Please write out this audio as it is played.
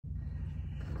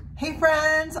Hey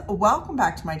friends, welcome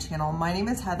back to my channel. My name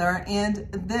is Heather and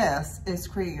this is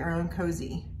Create Your Own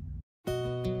Cozy.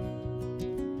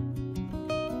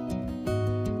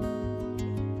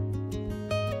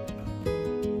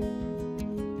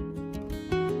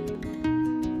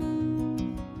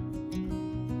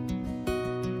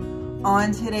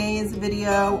 On today's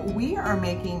video, we are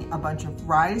making a bunch of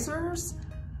risers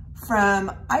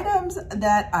from items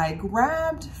that I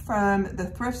grabbed from the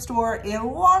thrift store a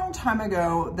long time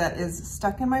ago that is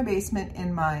stuck in my basement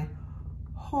in my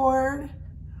hoard,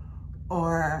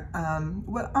 or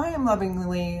what I am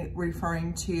lovingly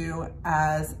referring to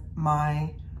as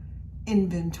my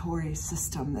inventory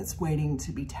system that's waiting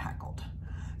to be tackled.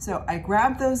 So I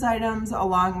grabbed those items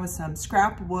along with some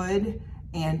scrap wood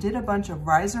and did a bunch of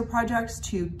riser projects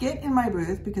to get in my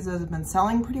booth because those have been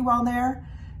selling pretty well there,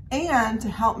 and to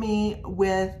help me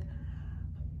with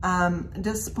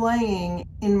displaying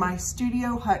in my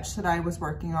studio hutch that I was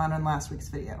working on in last week's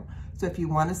video. So if you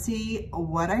want to see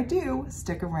what I do,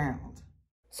 stick around.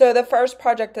 So the first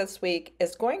project this week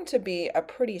is going to be a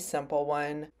pretty simple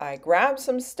one. I grabbed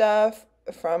some stuff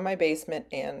from my basement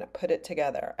and put it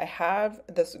together. I have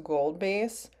this gold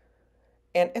base,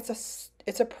 and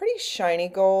it's a pretty shiny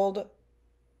gold,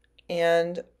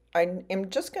 and I am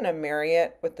just going to marry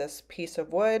it with this piece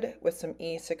of wood with some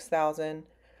E6000.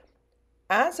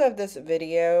 As of this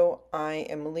video, I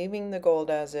am leaving the gold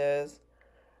as is,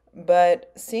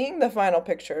 but seeing the final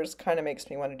pictures kind of makes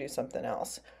me want to do something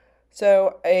else.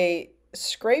 So I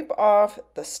scrape off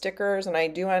the stickers, and I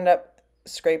do end up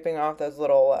scraping off those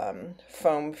little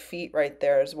foam feet right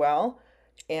there as well.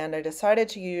 And I decided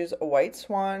to use a White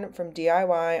Swan from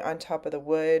DIY on top of the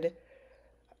wood.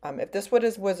 If this wood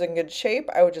was in good shape,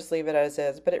 I would just leave it as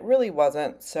is, but it really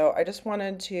wasn't. So I just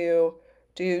wanted to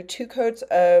do 2 coats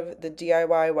of the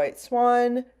DIY White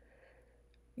Swan,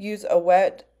 use a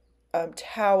wet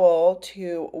towel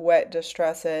to wet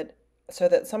distress it so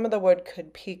that some of the wood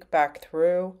could peek back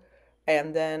through,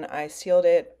 and then I sealed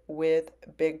it with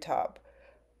Big Top.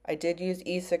 I did use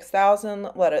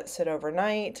E6000, let it sit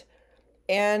overnight.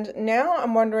 And now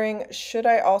I'm wondering, should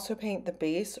I also paint the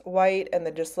base white and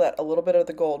then just let a little bit of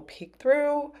the gold peek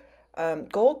through?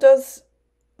 Gold does,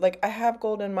 like, I have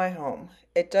gold in my home.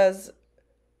 It does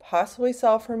possibly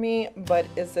sell for me, but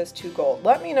is this too gold?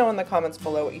 Let me know in the comments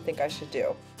below what you think I should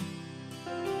do.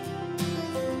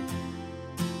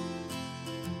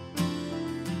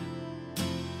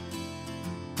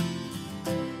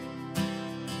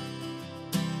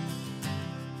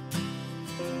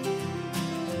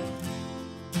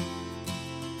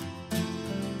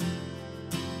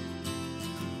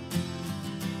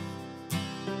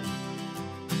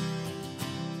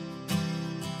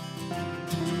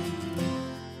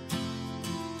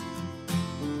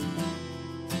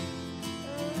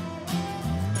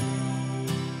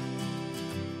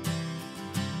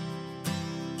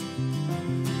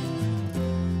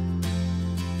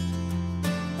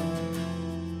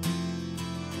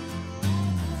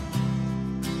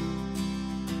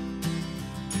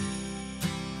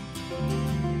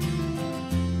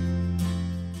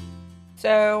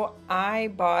 So I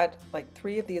bought like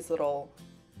 3 of these little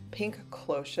pink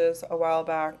cloches a while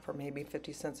back for maybe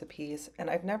 50 cents a piece, and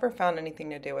I've never found anything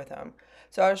to do with them.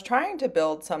 So I was trying to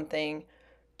build something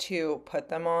to put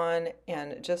them on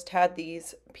and just had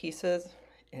these pieces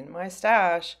in my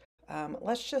stash.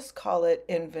 Let's just call it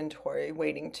inventory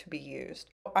waiting to be used.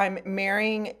 I'm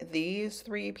marrying these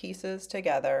 3 pieces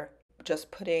together, just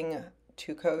putting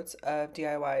 2 coats of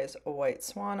DIY's White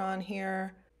Swan on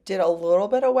here. Did a little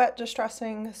bit of wet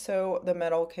distressing so the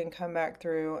metal can come back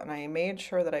through, and I made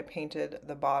sure that I painted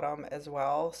the bottom as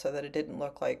well so that it didn't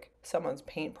look like someone's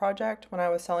paint project when I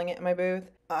was selling it in my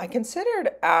booth. I considered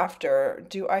after,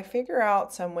 do I figure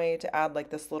out some way to add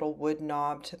like this little wood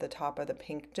knob to the top of the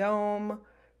pink dome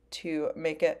to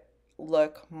make it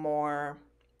look more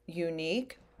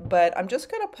unique, but I'm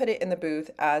just gonna put it in the booth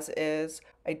as is.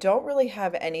 I don't really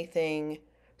have anything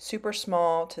super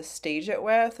small to stage it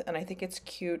with, and I think it's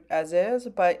cute as is,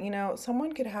 but you know,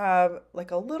 someone could have like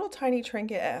a little tiny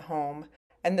trinket at home,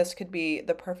 and this could be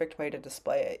the perfect way to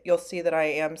display it. You'll see that I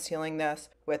am sealing this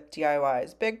with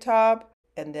DIY's Big Top,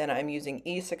 and then I'm using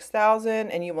E6000,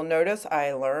 and you will notice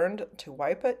I learned to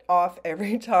wipe it off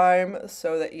every time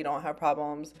so that you don't have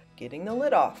problems getting the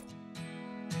lid off.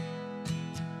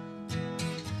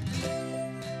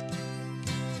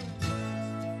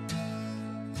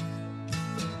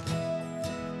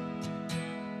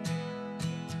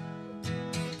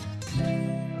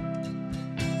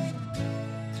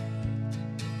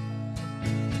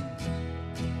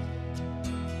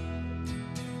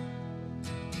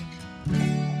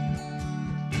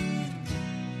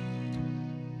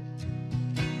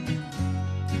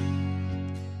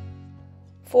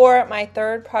 For my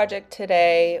third project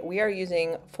today, we are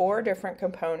using 4 different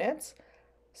components.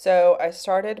 So I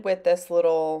started with this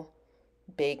little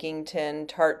baking tin,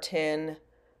 tart tin,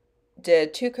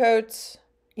 did 2 coats.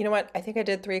 You know what? I think I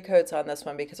did 3 coats on this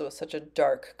one because it was such a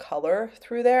dark color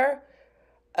through there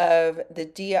of the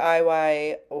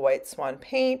DIY White Swan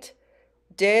paint.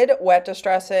 Did wet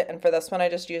distress it, and for this one I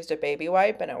just used a baby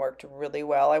wipe and it worked really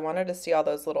well. I wanted to see all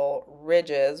those little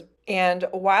ridges. And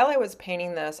while I was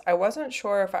painting this, I wasn't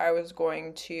sure if I was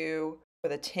going to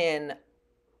with a tin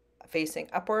facing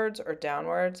upwards or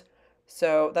downwards.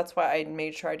 So that's why I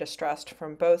made sure I distressed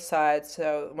from both sides,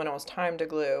 so when it was time to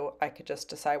glue, I could just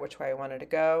decide which way I wanted to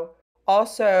go.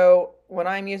 Also, when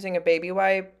I'm using a baby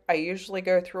wipe, I usually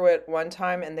go through it one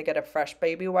time and then get a fresh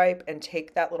baby wipe and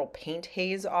take that little paint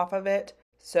haze off of it,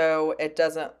 so it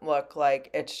doesn't look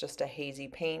like it's just a hazy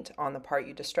paint on the part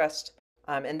you distressed.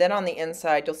 And then on the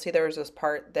inside, you'll see there was this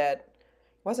part that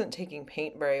wasn't taking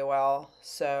paint very well.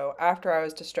 So after I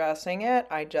was distressing it,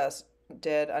 I just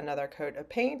did another coat of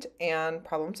paint and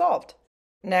problem solved.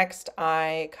 Next,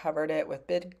 I covered it with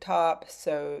Big Top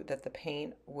so that the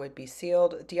paint would be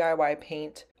sealed. DIY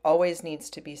paint always needs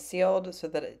to be sealed so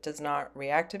that it does not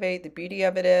reactivate. The beauty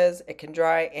of it is it can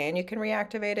dry and you can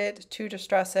reactivate it to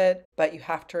distress it, but you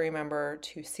have to remember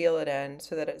to seal it in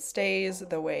so that it stays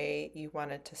the way you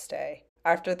want it to stay.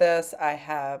 After this, I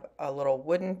have a little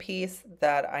wooden piece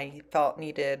that I felt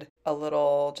needed a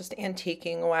little just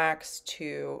antiquing wax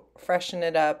to freshen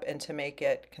it up and to make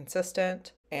it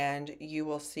consistent. And you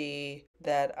will see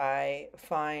that I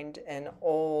find an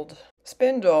old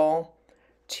spindle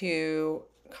to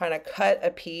kind of cut a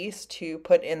piece to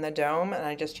put in the dome, and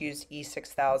I just used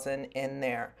E6000 in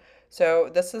there.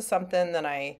 So this is something that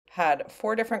I had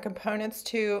 4 different components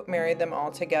to, married them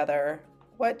all together.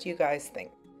 What do you guys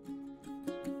think?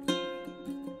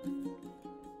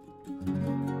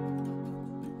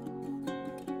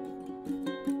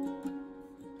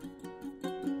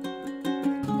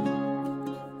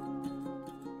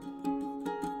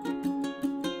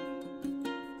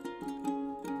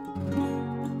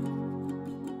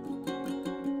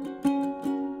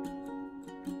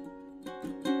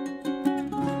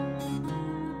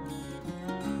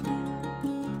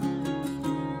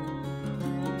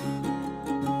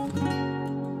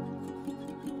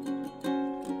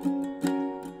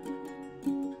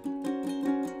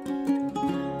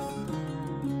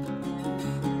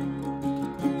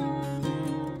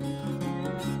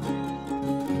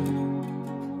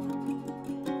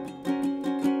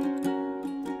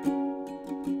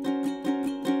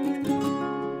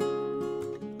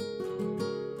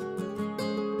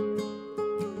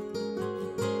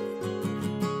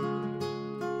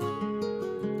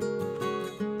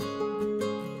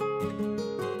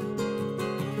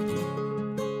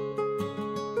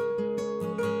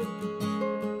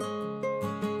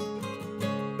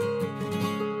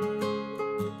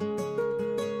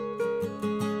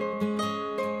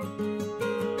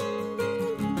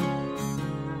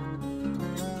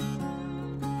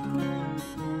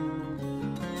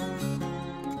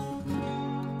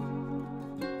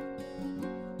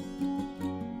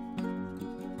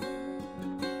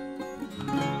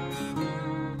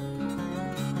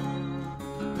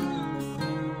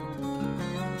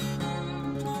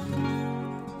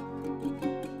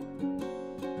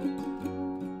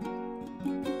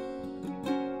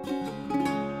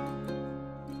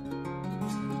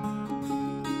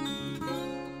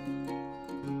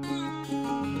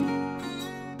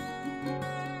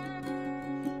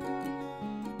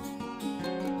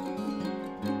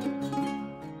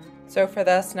 So for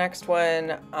this next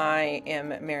one, I am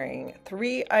marrying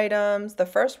 3 items. The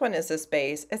first one is this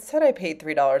base. It said I paid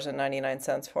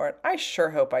 $3.99 for it. I sure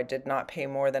hope I did not pay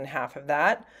more than half of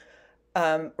that.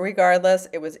 Regardless,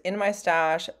 it was in my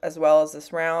stash, as well as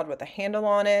this round with a handle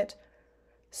on it.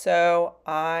 So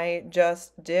I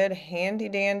just did handy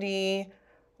dandy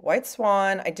White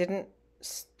Swan. I didn't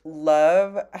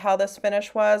love how this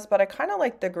finish was, but I kind of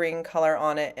liked the green color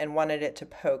on it and wanted it to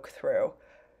poke through.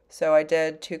 So I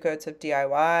did 2 coats of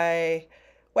DIY,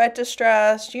 wet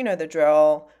distressed, you know the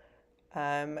drill,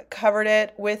 covered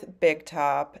it with Big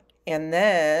Top, and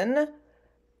then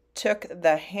took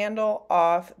the handle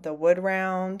off the wood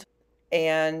round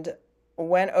and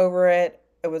went over it.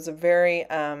 It was a very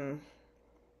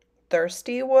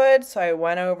thirsty wood, so I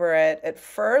went over it at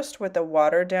first with the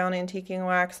watered down antiquing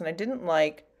wax, and I didn't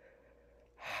like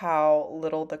how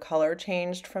little the color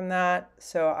changed from that.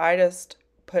 So I just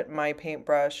put my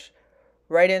paintbrush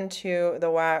right into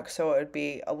the wax so it would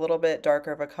be a little bit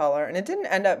darker of a color, and it didn't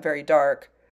end up very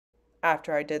dark.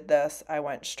 After I did this, I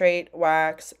went straight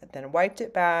wax, then wiped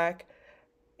it back,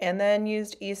 and then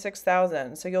used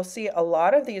E6000. So you'll see a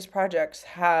lot of these projects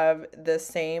have the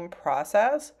same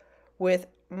process with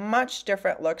much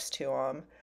different looks to them.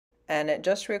 And it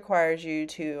just requires you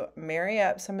to marry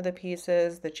up some of the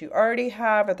pieces that you already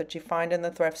have or that you find in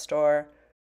the thrift store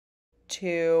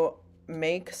to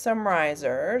make some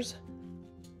risers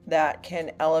that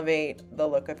can elevate the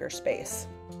look of your space.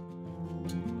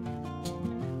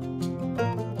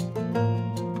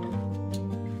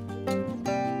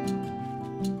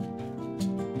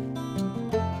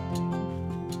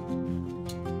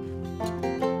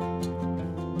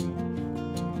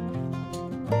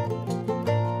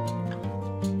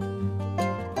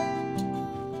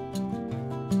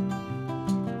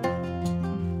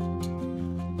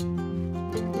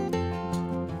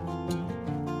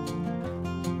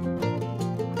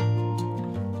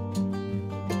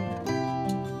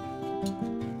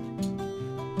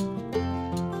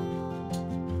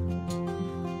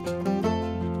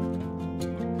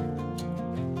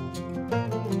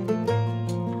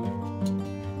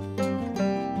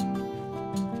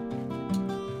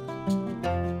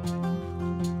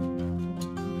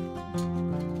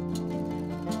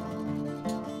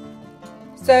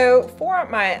 So for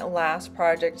my last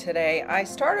project today, I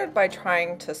started by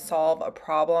trying to solve a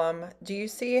problem. Do you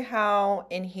see how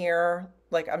in here,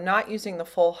 like I'm not using the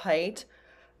full height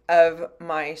of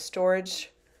my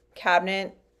storage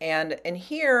cabinet, and in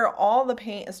here all the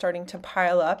paint is starting to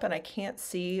pile up and I can't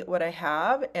see what I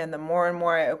have, and the more and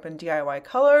more I open DIY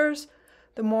colors,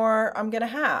 the more I'm gonna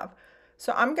have.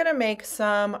 So I'm gonna make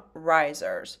some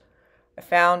risers. I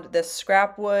found this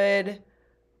scrap wood,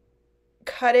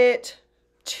 cut it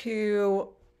to,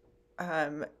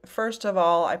 first of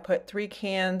all, I put 3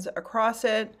 cans across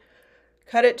it,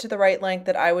 cut it to the right length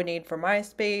that I would need for my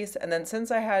space, and then since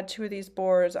I had 2 of these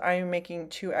boards, I'm making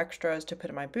 2 extras to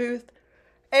put in my booth.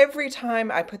 Every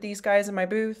time I put these guys in my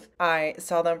booth, I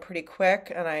sell them pretty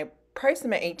quick, and I price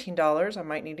them at $18. I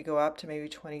might need to go up to maybe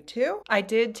 $22. I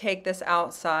did take this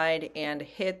outside and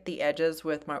hit the edges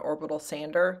with my orbital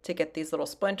sander to get these little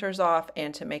splinters off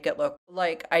and to make it look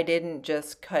like I didn't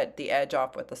just cut the edge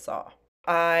off with the saw.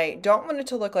 I don't want it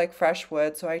to look like fresh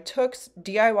wood, so I took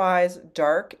DIY's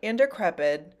Dark and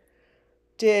Decrepit,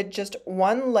 did just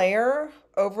 1 layer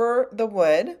over the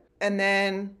wood, and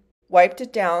then wiped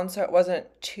it down so it wasn't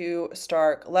too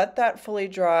stark, let that fully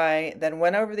dry, then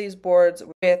went over these boards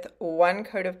with 1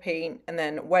 coat of paint and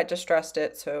then wet distressed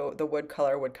it so the wood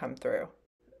color would come through.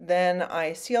 Then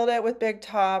I sealed it with Big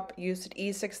Top, used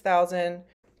E6000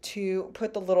 to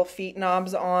put the little feet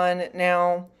knobs on.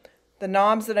 Now, the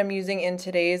knobs that I'm using in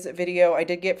today's video I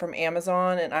did get from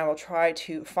Amazon, and I will try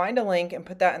to find a link and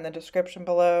put that in the description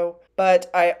below. But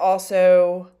I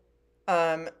also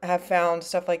have found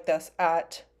stuff like this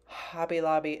at Hobby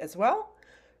Lobby as well.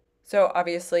 So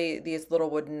obviously these little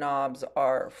wooden knobs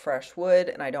are fresh wood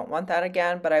and I don't want that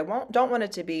again, but I don't want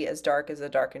it to be as dark as the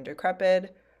Dark and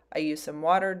Decrepit. I used some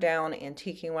watered down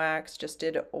antiquing wax, just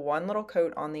did 1 little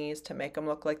coat on these to make them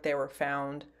look like they were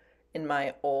found in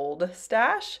my old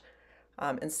stash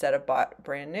instead of bought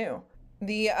brand new.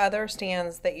 The other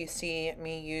stands that you see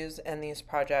me use in these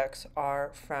projects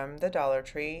are from the Dollar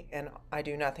Tree, and I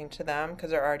do nothing to them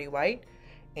because they're already white,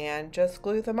 and just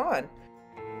glue them on.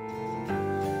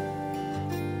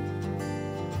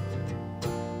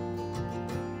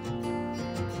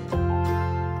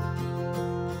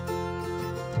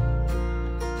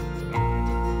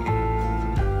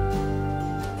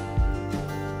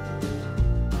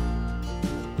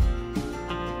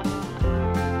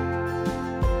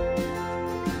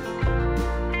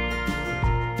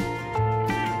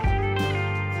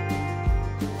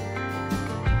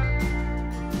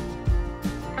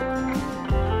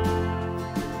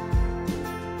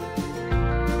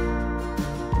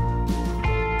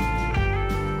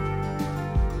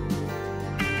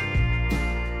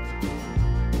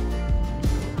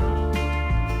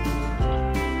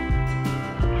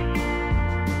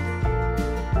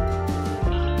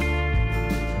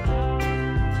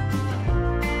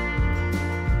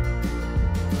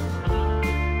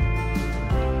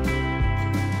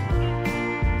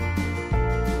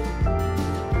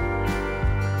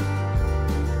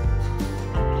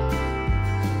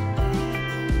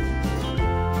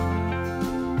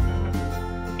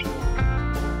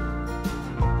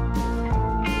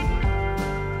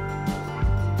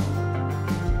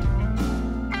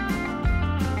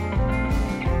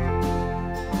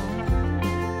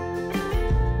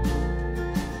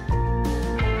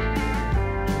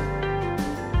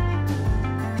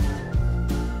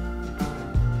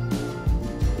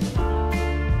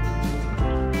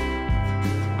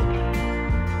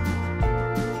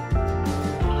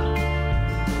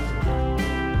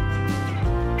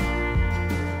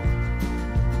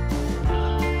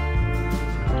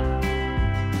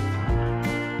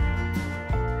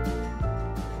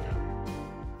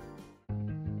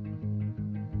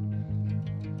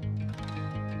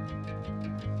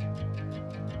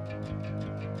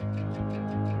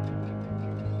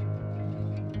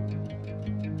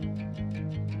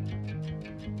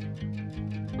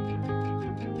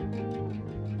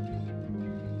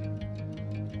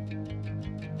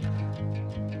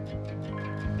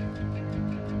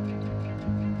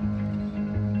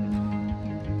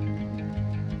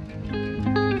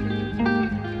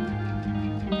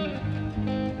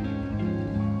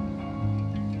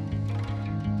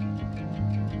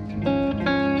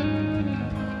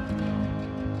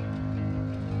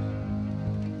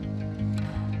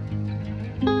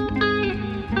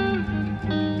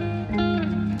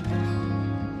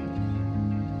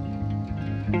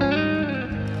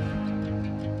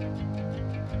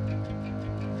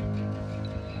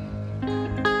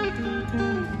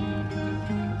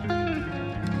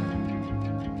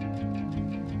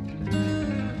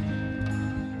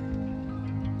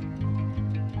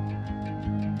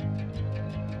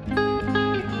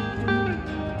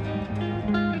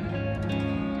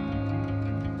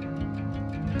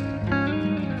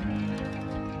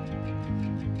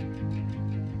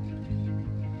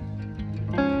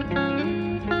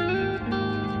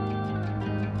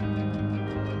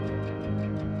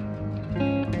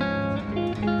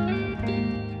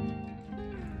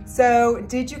 So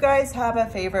did you guys have a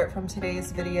favorite from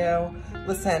today's video?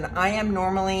 Listen, I am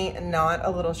normally not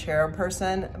a little cherub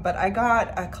person, but I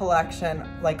got a collection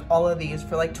like all of these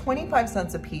for like 25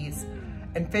 cents a piece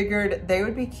and figured they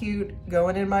would be cute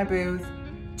going in my booth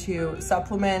to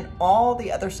supplement all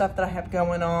the other stuff that I have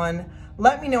going on.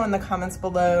 Let me know in the comments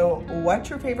below what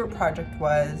your favorite project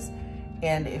was,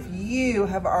 and if you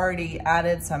have already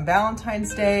added some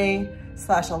Valentine's Day /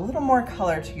 a little more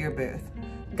color to your booth.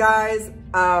 Guys,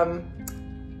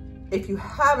 if you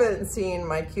haven't seen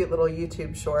my cute little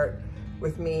YouTube short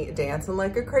with me dancing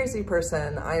like a crazy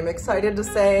person, I'm excited to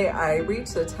say I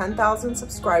reached the 10,000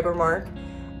 subscriber mark,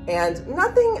 and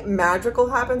nothing magical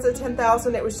happens at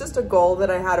 10,000. It was just a goal that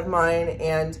I had of mine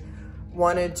and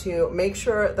wanted to make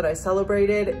sure that I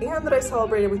celebrated and that I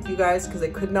celebrated with you guys, because I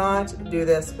could not do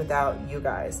this without you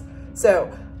guys.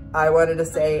 So I wanted to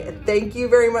say thank you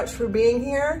very much for being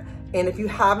here. And if you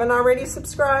haven't already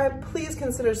subscribed, please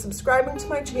consider subscribing to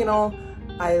my channel.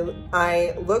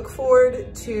 I look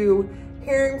forward to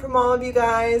hearing from all of you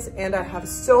guys, and I have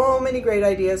so many great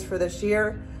ideas for this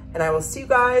year, and I will see you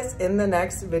guys in the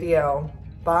next video.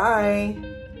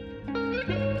 Bye.